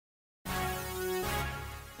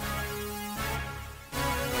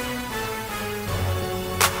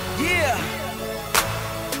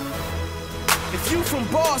from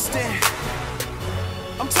Boston.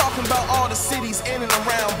 I'm talking about all the cities in and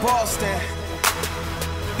around Boston.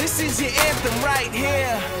 This is your anthem right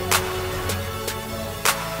here.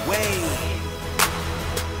 Way.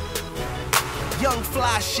 Young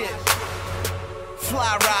fly shit.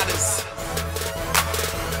 Fly riders.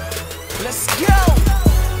 Let's go!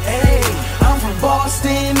 Hey, I'm from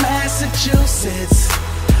Boston, Massachusetts,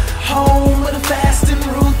 home of the fast and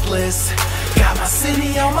ruthless. Got my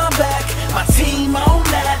city on my back, my team on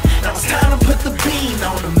that. Now it's time to put the bean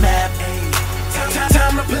on the map.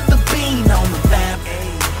 Time to put the bean on the map.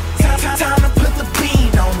 Time to put the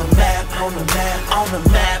bean on the map, on the map, on the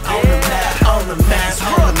map, on the map, on the map,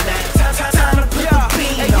 on the map. Time to put the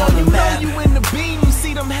bean on the map. You know you in the bean, you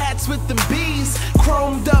see them hats with them bees,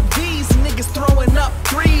 chromed up D's, niggas throwing up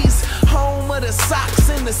threes. Home of the Sox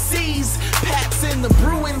and the C's, Pats and the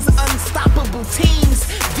Bruins, unstoppable teams.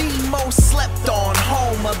 The most slept on,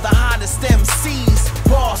 home of the hottest MCs.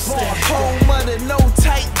 Boston, home of the no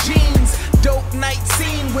tight jeans. Dope night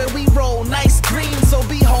scene where we roll nice green. So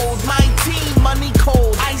behold my team, money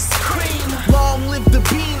cold, ice cream. Long live the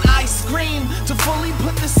bean, I scream. To fully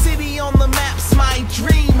put the city on the map's my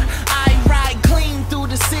dream. I ride clean through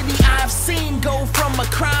the city I've seen. Go from a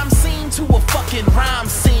crime scene to a fucking rhyme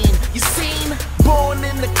scene. You seen? Born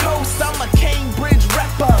in the coast, I'm a Cambridge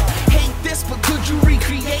rapper. Hate this, but could you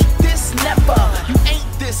recreate this? Never. You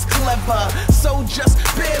ain't this clever, so just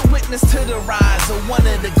bear witness to the rise of one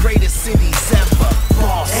of the greatest cities ever.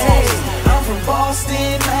 Boston. Hey, I'm from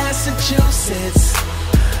Boston, Massachusetts,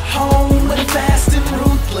 home of the fast and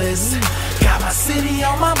ruthless. Got my city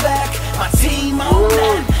on my back, my team on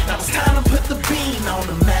that. Now it's time to put the bean on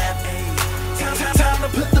the map. Time to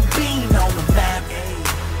put the bean on the map.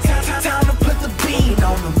 Time to put the bean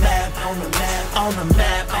on the map, on the map, on the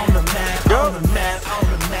map, on the map, on the map,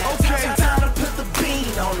 on the map. Okay. Time to put the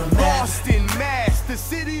bean on the map. Boston, Mass, the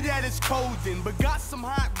city that is cold in, but got some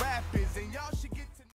hot rappers, and y'all should get